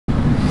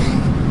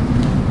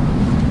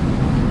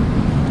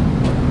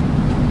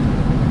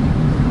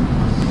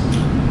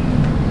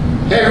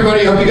Hey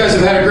everybody, hope you guys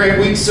have had a great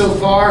week so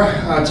far.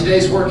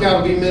 Today's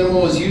workout will be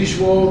minimal as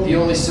usual. The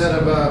only set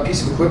of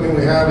piece of equipment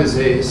we have is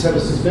a set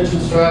of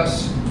suspension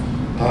straps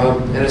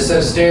and a set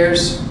of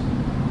stairs.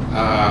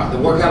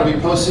 The workout will be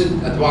posted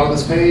at the bottom of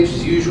this page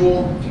as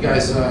usual. If you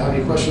guys have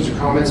any questions or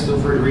comments,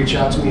 feel free to reach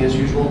out to me as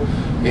usual.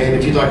 And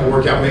if you'd like a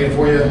workout made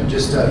for you,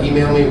 just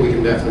email me. We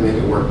can definitely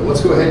make it work. But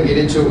let's go ahead and get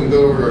into it. We can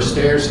go over to our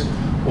stairs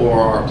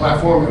or our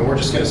platform, and we're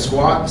just going to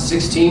squat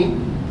 16.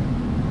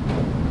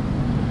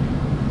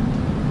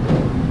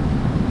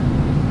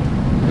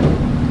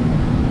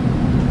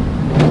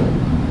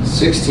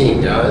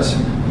 Guys.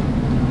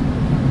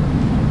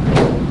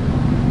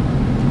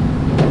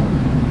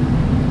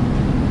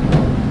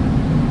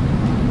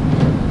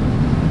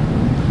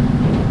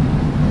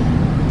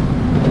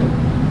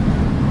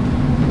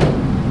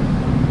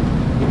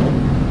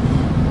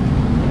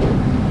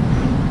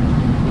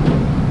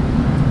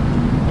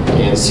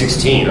 And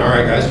 16. All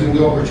right, guys, we can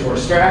go over to our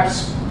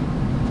straps.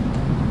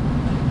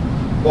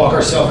 Walk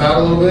ourselves out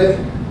a little bit,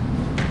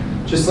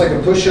 just like a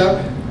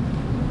push-up.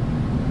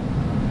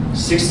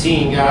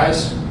 16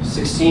 guys,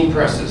 16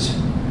 presses.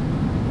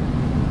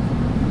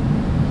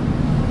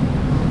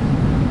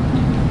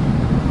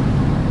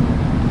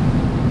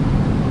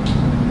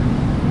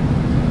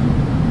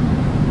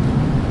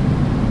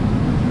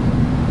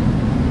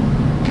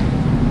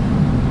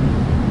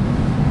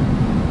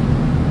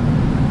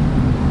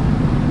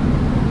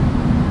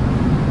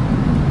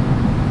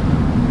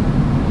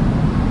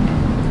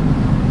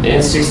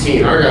 And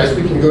 16. All right guys,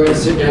 we can go ahead and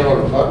sit down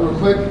on a butt real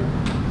quick.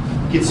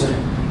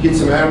 Get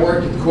some ab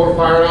work, get the core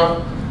firing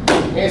off.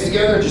 Hands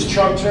together, just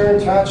trunk turn,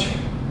 touch.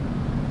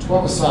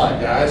 12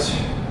 aside, guys.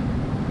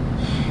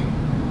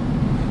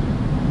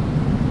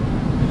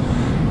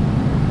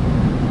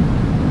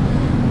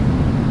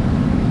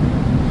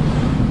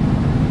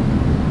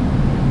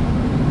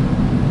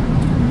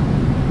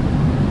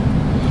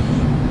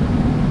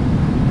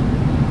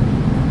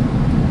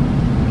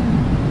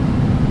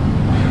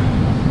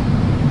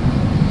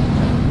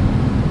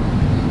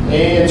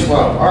 And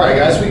 12. All right,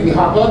 guys, we can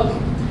hop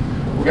up.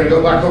 We're going to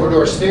go back over to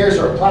our stairs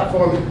or our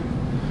platform,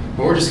 and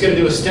we're just going to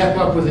do a step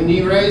up with a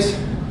knee raise.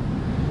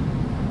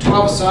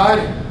 12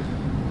 aside.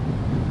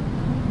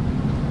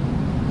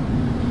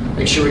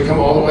 Make sure we come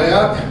all the way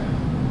up.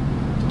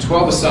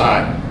 12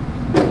 aside.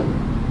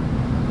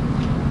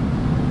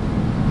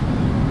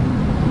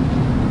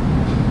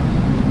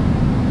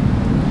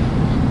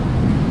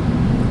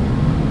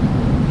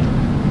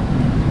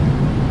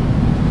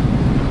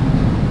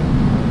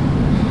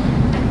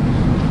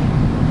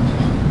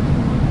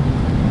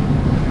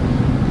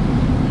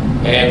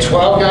 And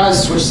 12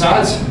 guys, switch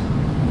sides.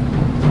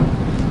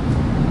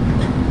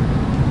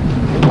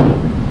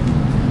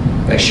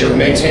 Make sure we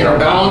maintain our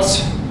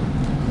balance.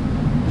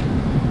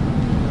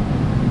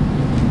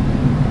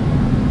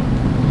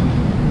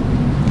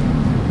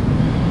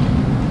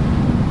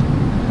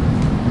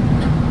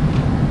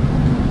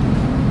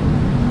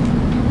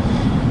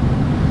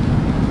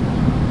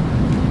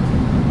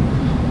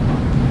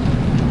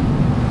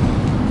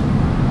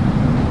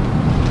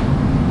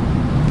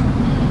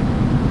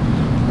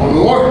 One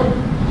more.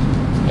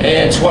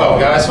 And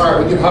 12 guys. All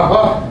right, we can hop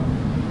up.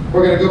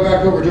 We're going to go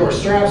back over to our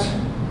straps.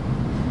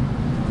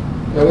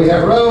 Now we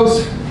have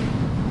rows,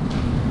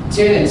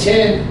 10 and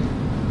 10.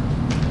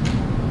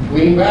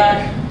 Lean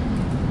back,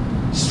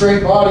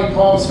 straight body,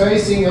 palms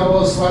facing,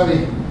 elbows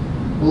slightly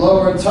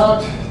lower and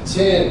tucked.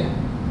 10.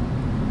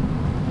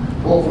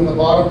 Pull from the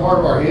bottom part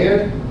of our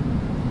hand.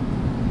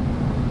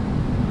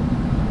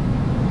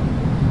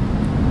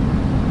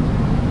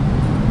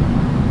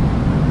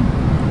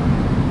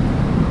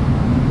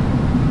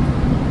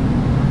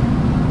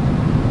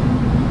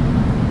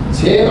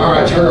 All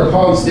right, turn our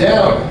palms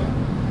down.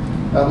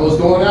 Elbows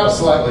going out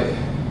slightly.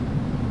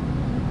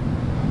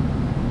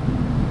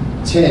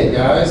 10,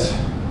 guys.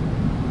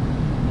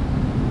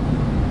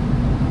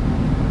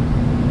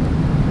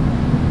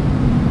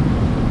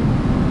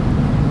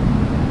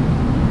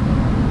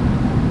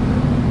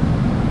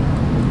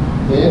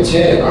 And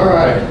 10. All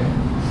right.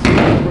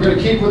 We're going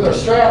to keep with our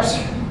straps.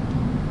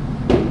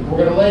 We're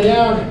going to lay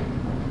down,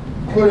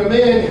 put them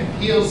in,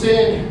 heels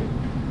in,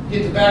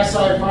 get the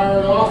backside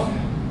firing off.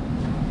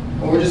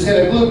 And we're just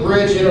going to glute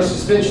bridge in our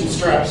suspension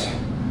straps.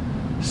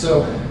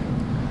 So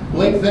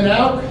lengthen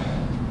out,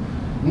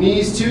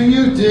 knees to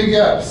you, dig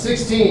up.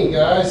 16,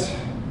 guys.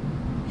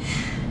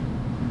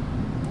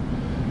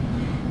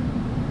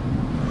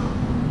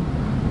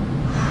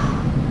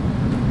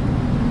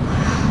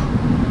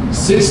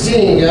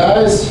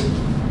 Guys.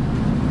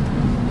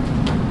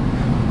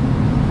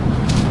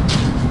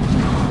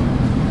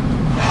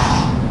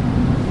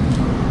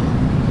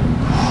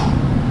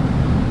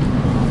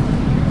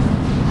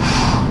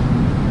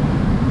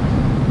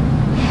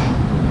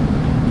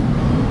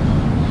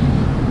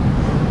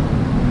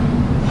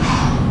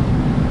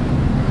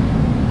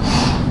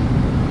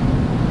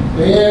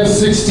 And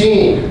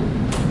 16.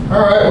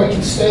 All right, we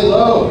can stay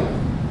low.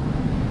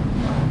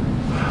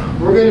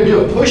 We're going to do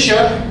a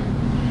push-up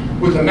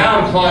with a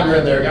mountain climber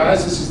in there,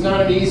 guys. This is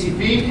not an easy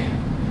feat.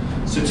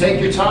 So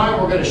take your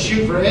time. We're going to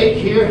shoot for 8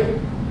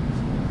 here.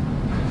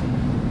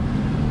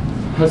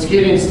 Let's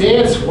get in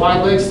stance,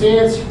 wide leg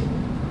stance.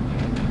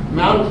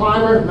 Mountain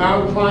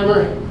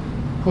climber,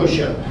 push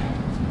up.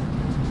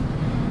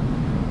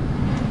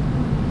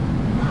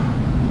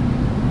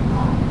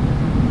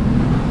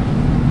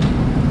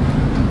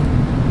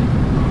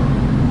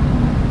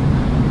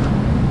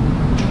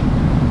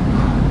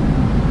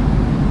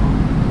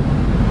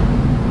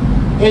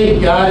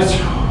 Eight, guys.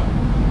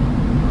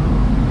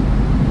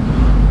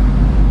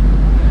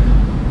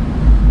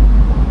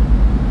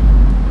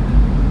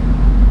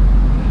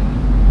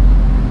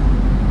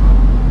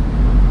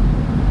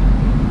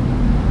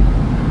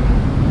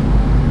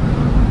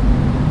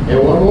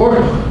 And one more.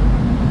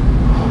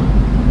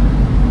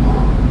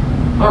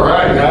 All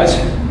right, guys.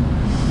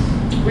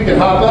 We can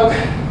hop up.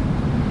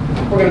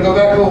 We're gonna go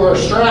back over our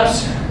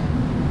straps.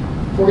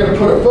 We're gonna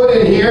put a foot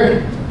in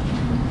here,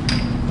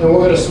 and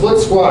we're gonna split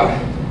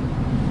squat.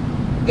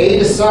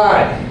 8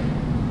 aside.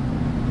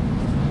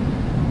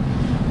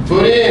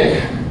 Foot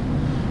in.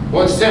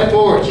 One step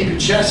forward. Keep your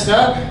chest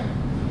up.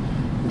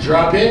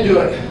 Drop into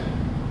it.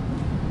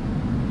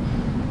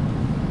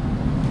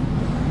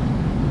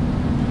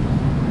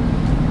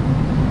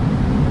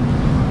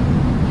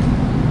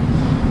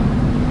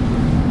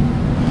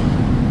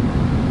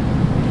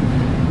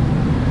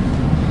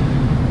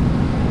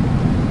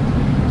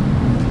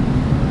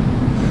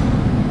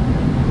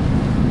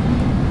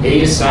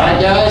 Eight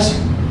aside, guys.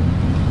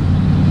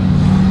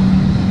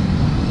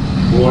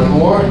 One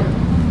more.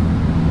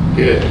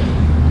 Good.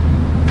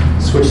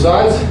 Switch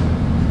sides.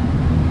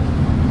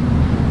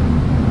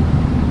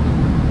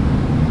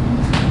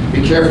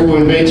 Be careful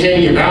when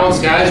maintaining your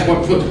balance, guys.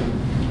 One foot.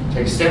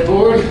 Take a step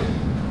forward.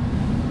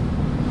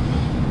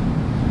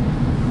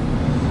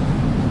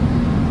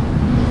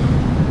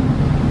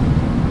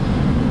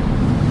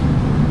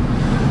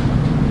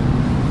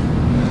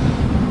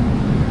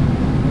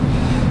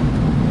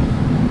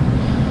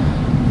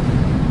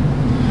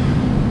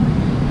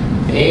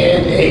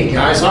 And 8,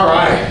 guys. All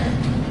right.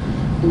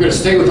 We're going to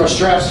stay with our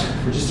straps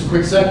for just a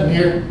quick second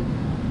here.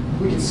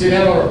 We can sit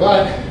down on our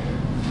butt.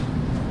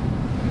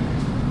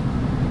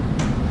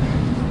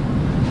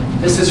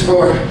 This is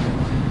for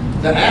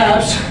the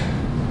abs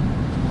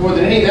more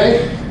than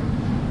anything.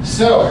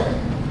 So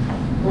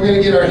we're going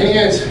to get our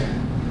hands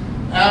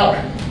out.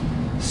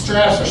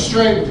 Straps are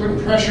straight. We're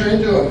putting pressure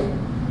into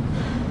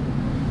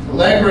them.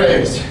 Leg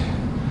raised.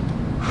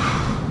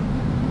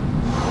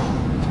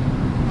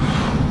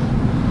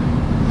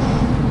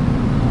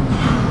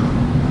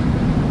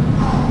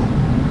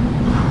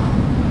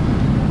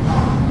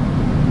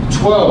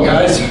 Twelve,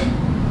 guys.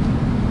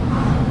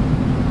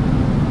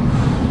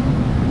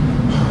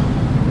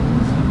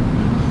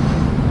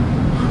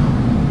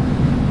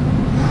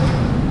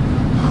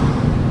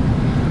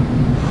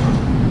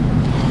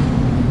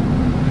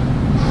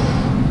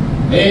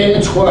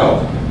 And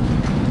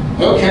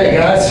 12. Okay,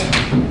 guys.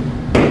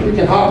 We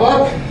can hop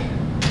up.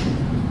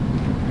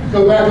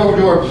 Go back over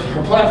to our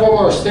platform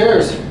or our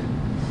stairs.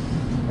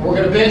 And we're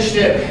going to bench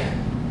dip.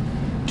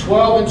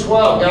 12 and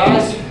 12,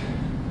 guys.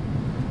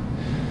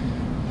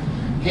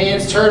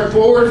 Hands turned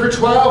forward for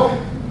 12.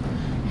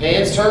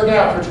 Hands turned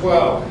out for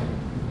 12.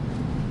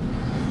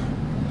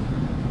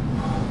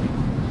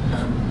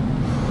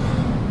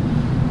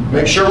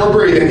 Make sure we're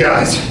breathing,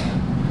 guys.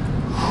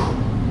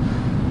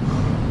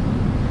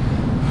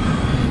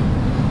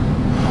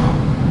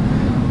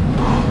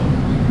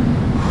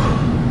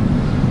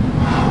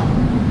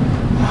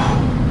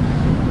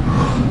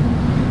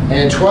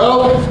 And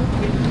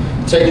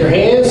 12. Take your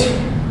hands,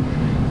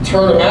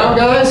 turn them out,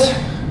 guys.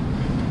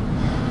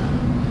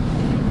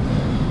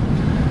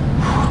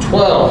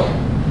 12.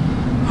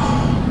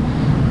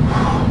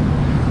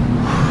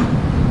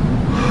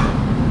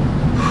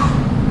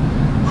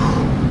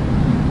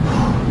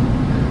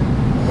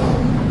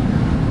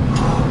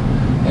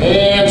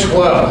 And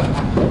 12.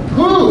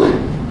 Whew.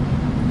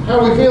 How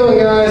are we feeling,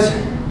 guys?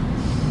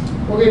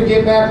 We're going to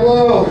get back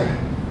low.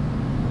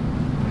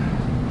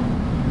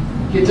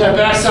 Get that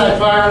backside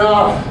firing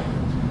off.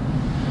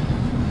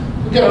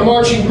 We've got a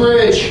marching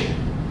bridge.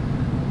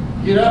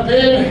 Get up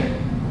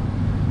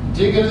in,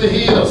 dig into the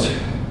heels.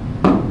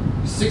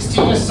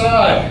 16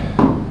 aside.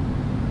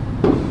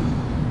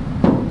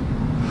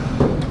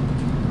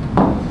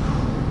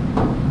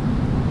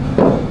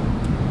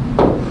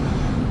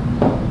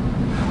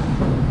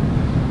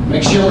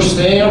 Make sure we're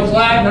staying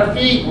flat in our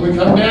feet when we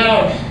come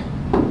down.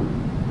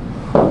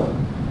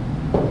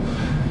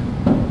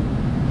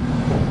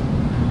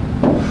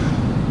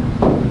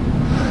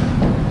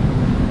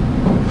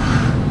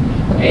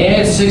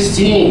 And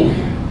 16.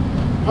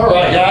 All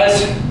right,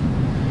 guys.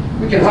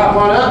 We can hop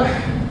on up.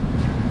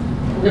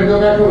 We're going to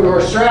go back over to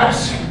our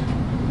straps.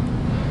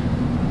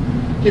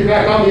 Get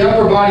back on the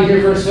upper body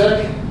here for a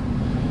sec.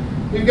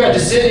 We've got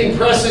descending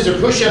presses or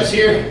push-ups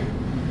here.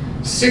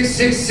 6,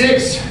 6,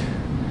 6.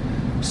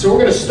 So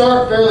we're going to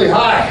start fairly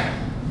high.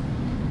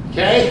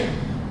 Okay?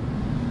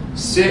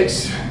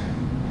 6.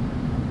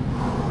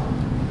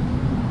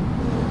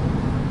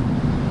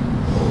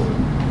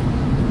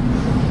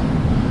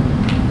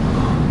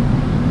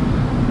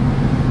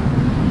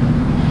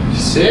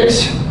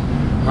 6.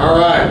 All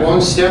right,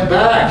 one step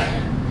back.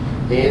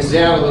 Hands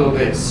down a little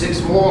bit.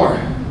 6 more.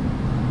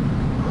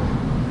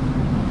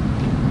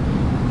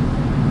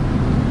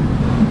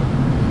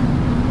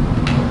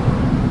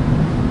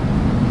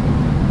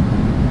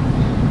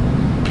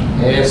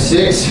 And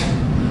 6.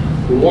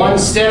 One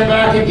step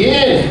back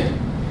again.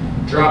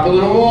 Drop a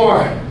little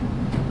more.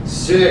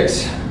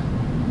 6.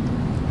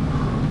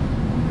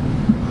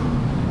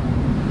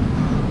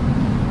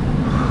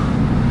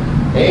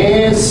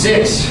 And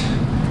 6.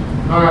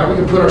 All right, we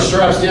can put our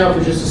straps down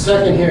for just a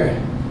second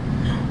here.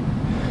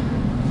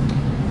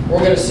 We're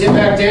going to sit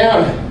back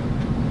down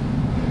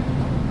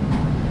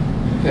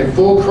and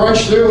full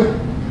crunch through.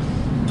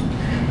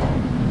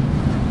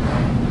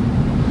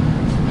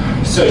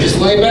 So just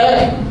lay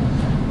back,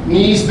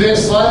 knees bent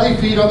slightly,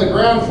 feet on the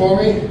ground for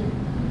me.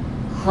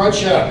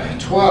 Crunch up,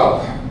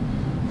 12.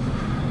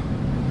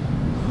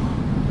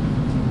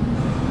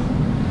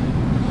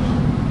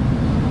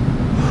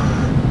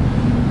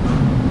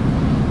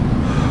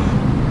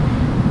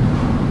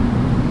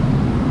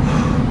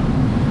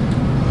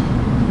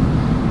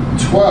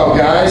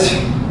 Guys.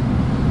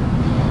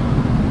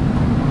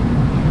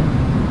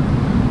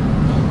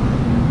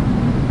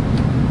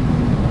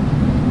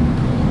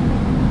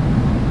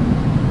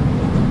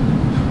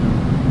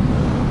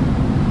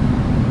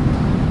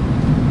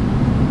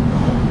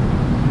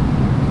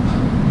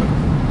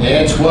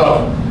 And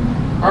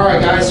 12. All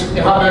right, guys,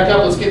 hop back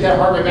up. Let's get that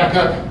heart rate back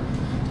up.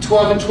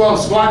 12 and 12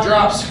 squat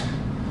drops.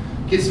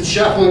 Get some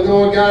shuffling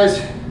going,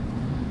 guys.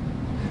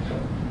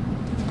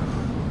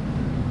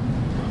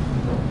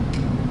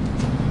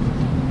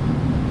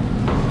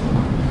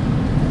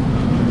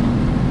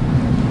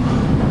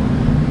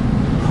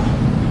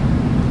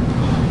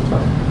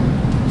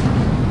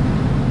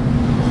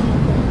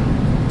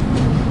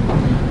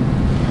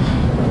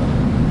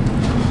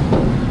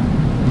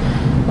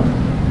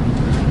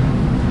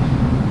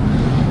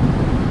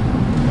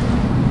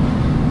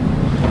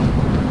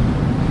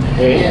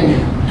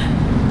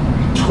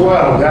 And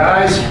 12,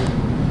 guys.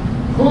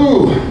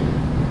 Whew.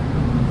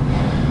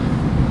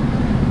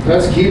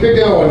 Let's keep it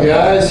going,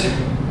 guys.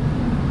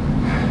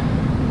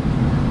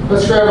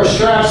 Let's grab our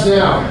straps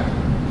now.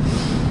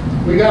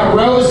 We got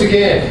rows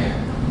again,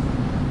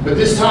 but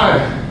this time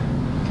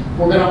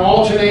we're going to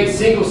alternate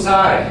single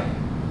side.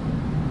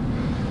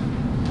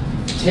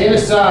 10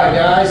 aside,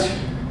 guys.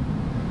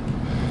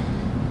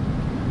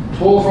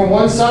 Pull from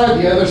one side,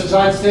 the other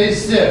side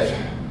stays stiff.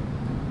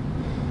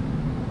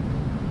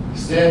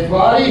 Stiff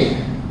body.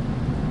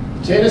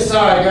 10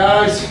 aside,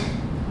 guys.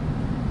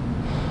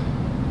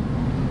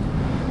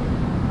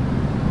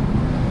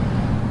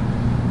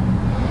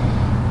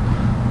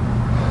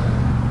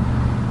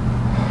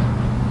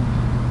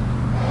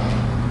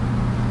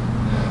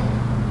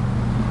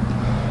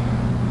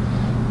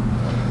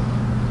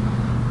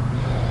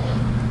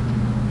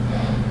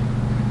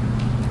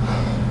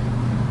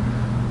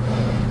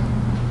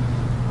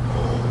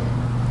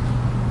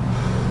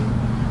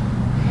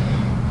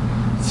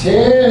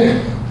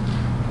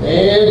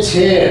 And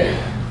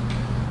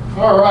 10.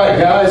 All right,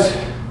 guys.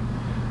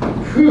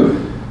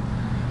 Whew.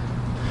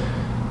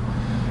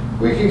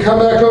 We can come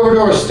back over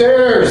to our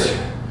stairs.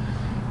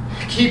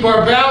 Keep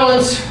our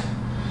balance.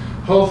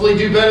 Hopefully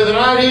do better than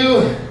I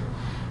do.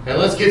 And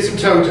let's get some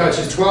toe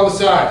touches. 12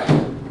 aside.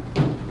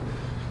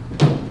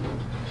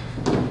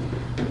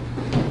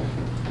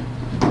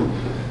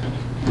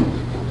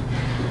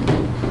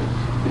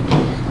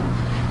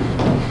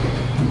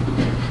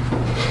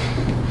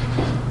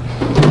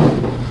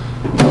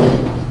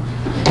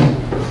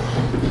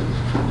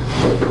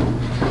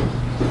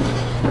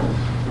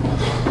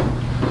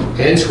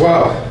 And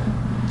 12.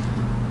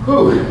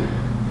 Whew.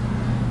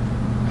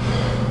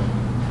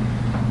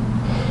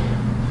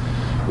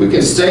 We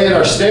can stay in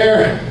our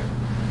stair.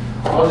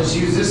 I'll just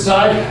use this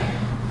side.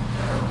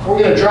 We're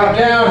going to drop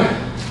down.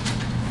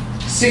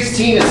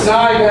 16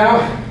 aside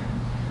now.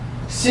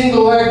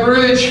 Single leg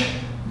bridge.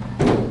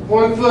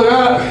 1 foot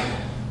up.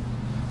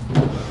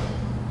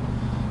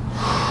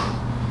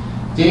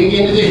 Dig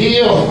into the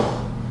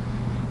heel.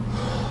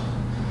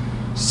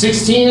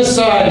 16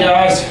 aside,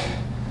 guys.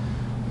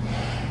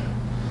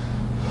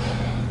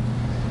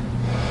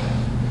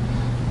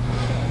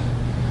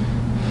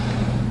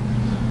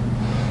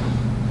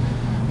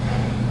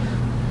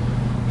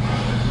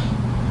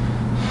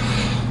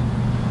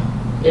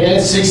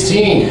 And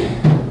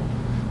 16.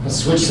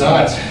 Let's switch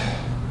sides.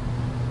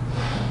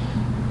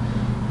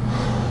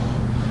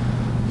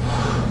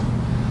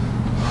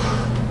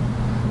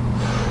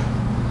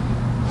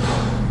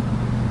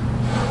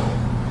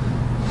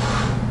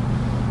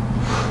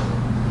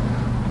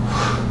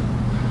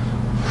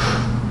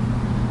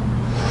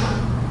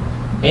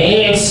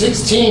 And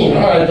 16.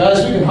 All right,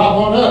 guys, we can hop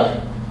on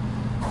up.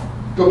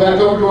 Go back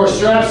over to our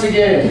straps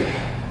again.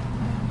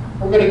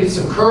 We're going to get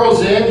some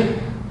curls in.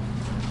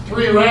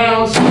 3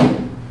 rounds,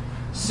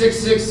 6,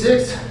 6,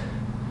 6.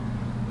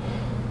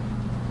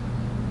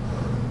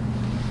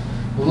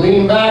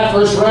 Lean back,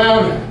 first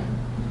round.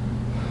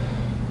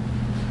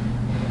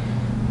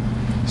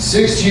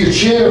 6 to your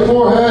chin or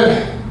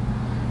forehead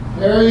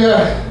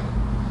area.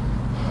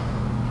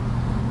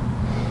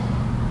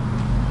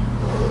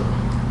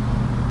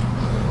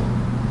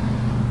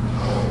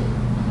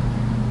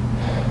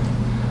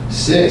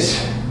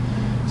 6.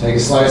 Take a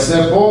slight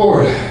step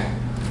forward.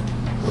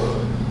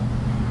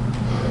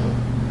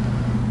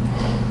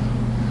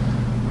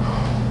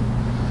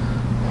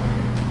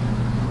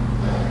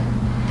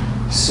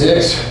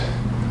 6.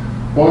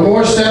 One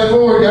more step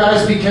forward,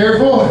 guys. Be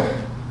careful.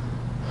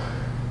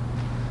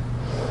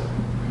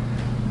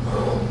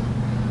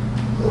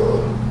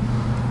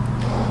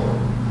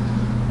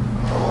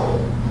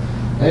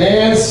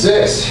 And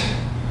 6.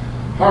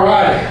 All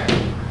right.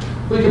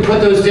 We can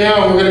put those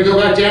down. We're going to go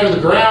back down to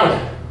the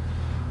ground.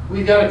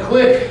 We got a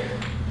quick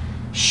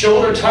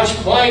shoulder touch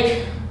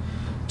plank.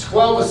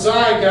 12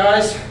 aside,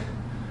 guys.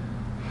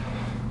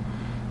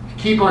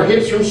 Keep our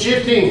hips from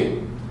shifting.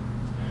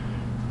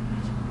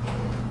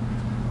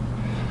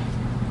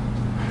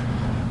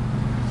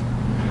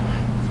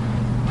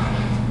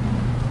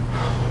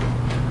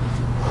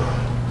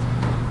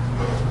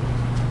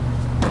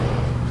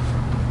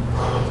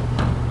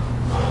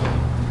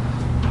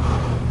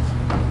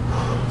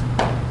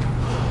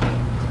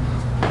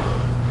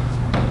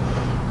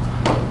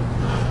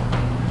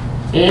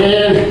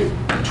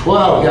 And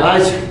 12,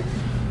 guys.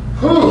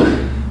 Whew.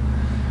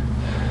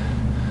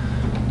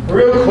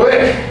 Real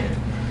quick,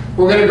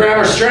 we're going to grab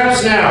our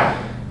straps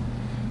now.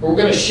 We're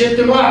going to shift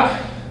them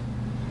up.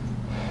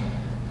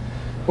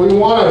 We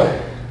want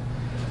to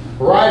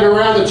ride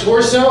around the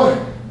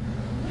torso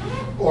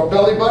or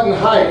belly button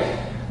height.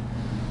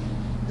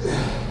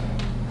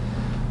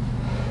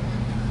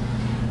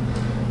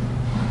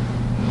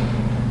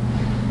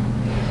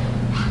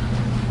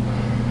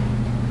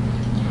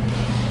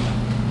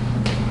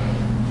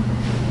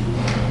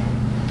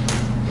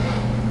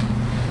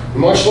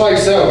 Much like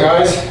so,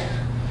 guys.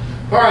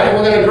 All right,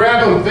 we're going to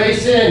grab them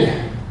face in,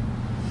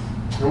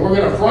 and we're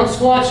going to front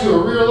squat to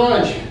a rear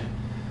lunge.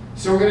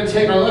 So we're going to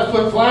take our left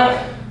foot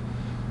flat,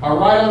 our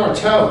right on our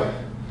toe.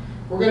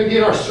 We're going to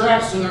get our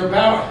straps so they're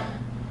about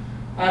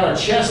at our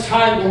chest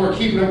height when we're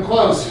keeping them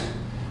close.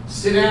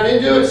 Sit down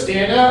into it,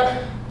 stand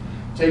up,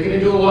 take it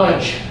into a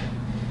lunge.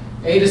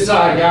 8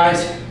 aside,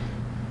 guys.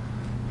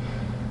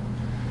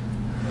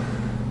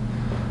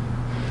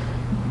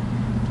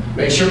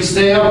 Make sure we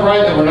stay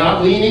upright, that we're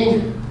not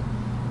leaning.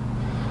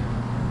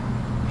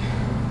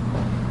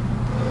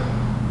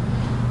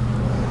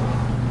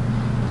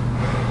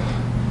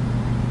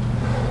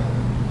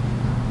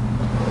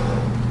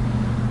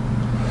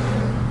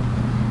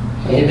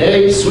 And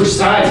 8, switch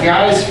sides,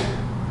 guys.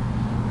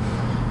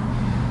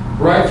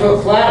 Right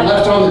foot flat,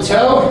 left on the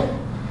toe.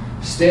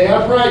 Stay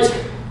upright.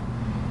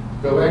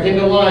 Go back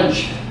into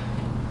lunge.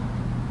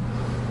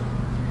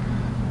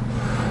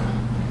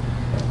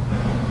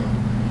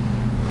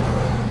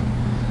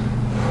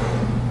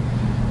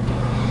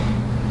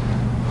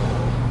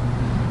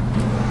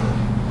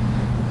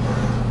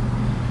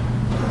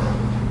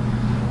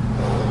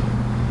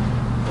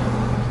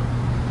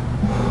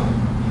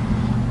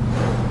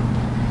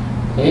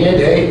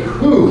 And 8.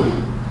 Whew.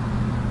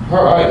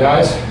 All right,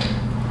 guys.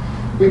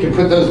 We can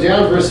put those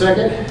down for a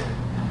second.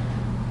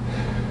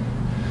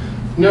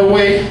 No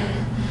weight,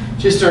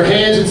 just our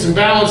hands and some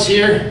balance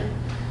here.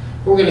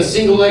 We're going to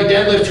single leg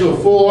deadlift to a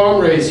full arm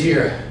raise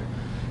here.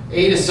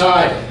 8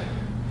 aside.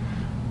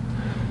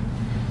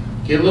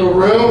 Get a little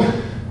room.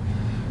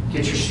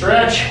 Get your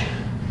stretch.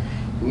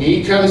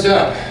 Knee comes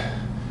up.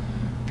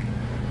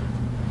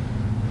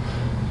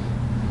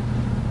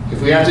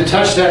 If we have to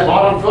touch that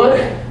bottom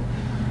foot,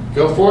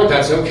 go for it,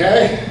 that's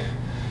okay.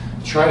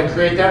 Try to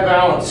create that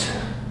balance.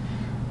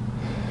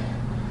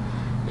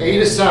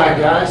 8 aside,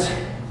 guys.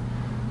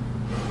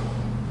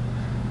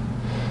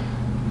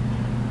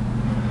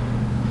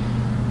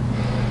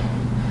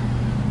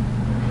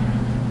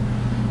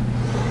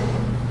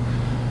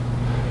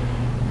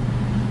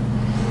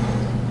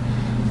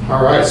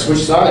 All right,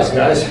 switch sides,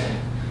 guys.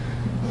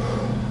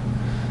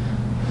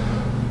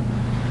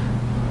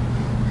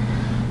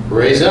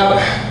 Raise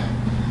up.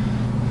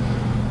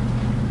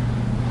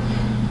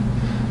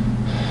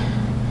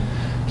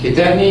 Get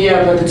that knee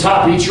up at the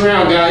top of each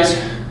round, guys.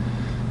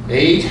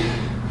 8,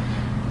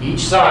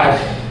 each side.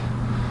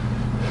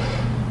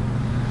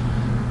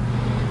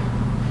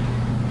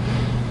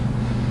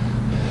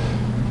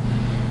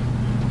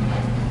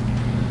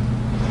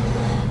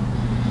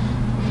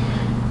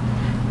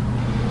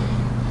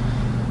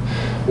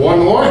 One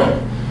more.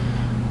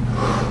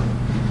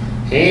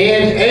 And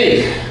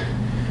 8.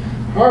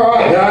 All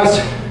right, guys.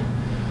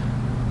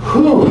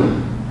 Whew.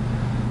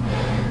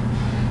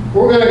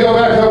 We're going to go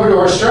back over to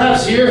our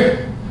straps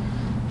here.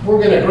 We're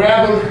going to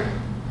grab them,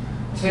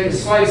 take a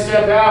slight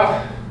step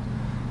out,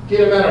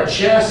 get them at our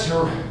chest,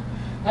 or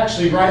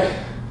actually right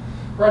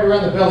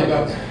around the belly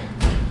button.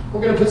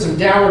 We're going to put some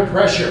downward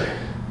pressure.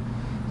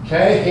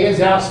 Okay,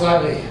 hands out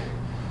slightly.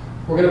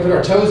 We're going to put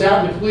our toes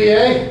out into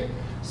plie,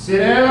 sit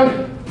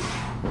down,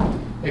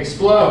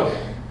 explode.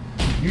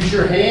 Use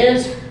your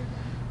hands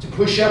to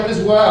push up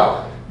as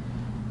well.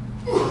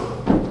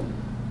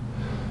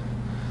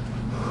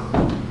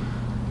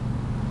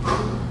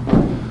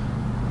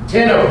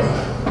 10 of them.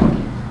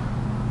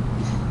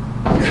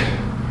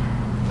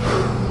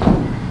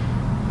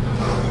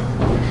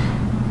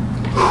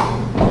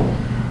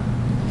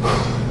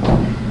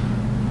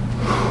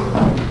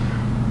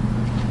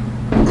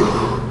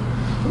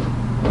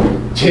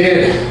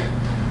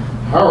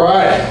 10. All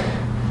right.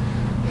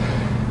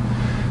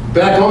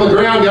 Back on the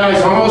ground,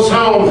 guys, almost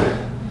home.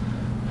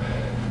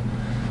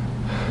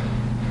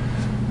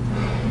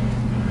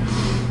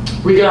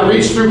 We got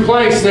reach through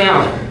planks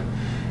now.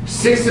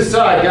 6 to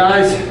side,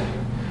 guys.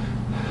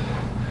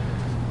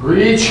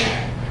 Reach,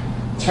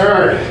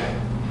 turn.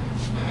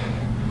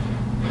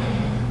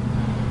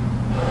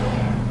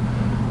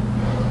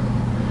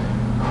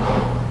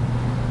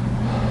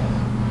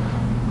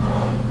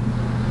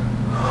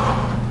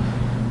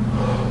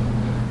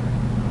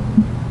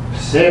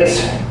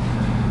 Six.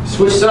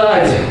 Switch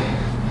sides.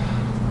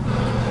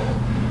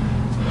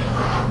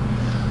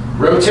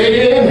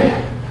 Rotate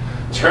in.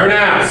 Turn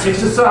out. 6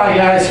 to side,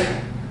 guys.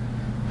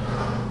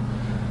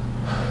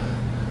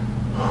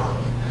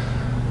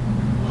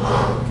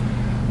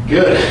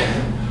 Good.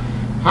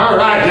 All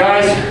right,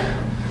 guys.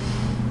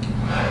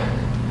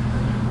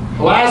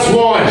 Last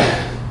one.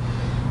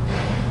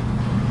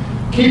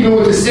 Keeping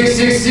with the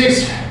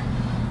 666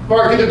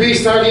 mark of the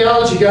beast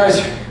ideology,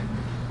 guys.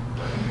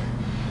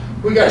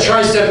 We got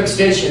tricep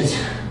extensions.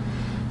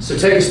 So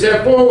take a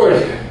step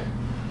forward.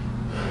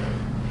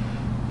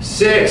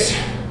 6.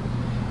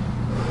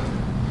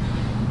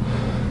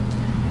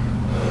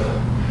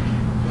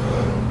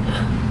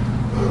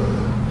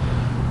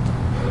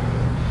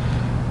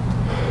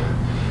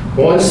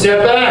 1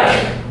 step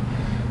back.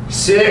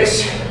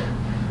 6.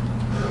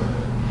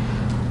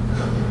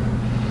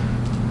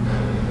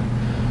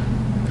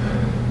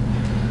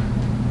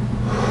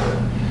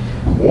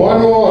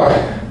 1 more.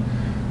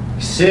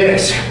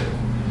 6.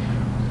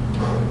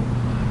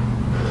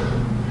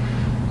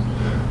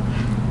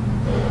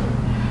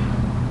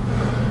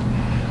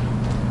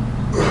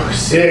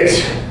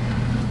 6.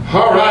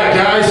 All right,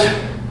 guys.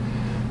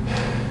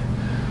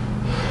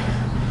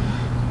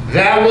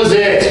 That was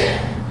it.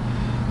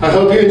 I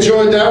hope you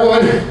enjoyed that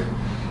one.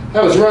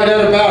 That was right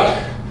at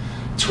about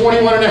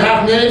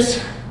 21.5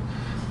 minutes.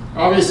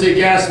 Obviously, it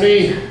gassed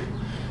me.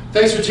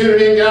 Thanks for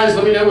tuning in, guys.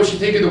 Let me know what you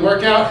think of the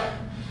workout.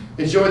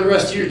 Enjoy the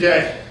rest of your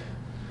day.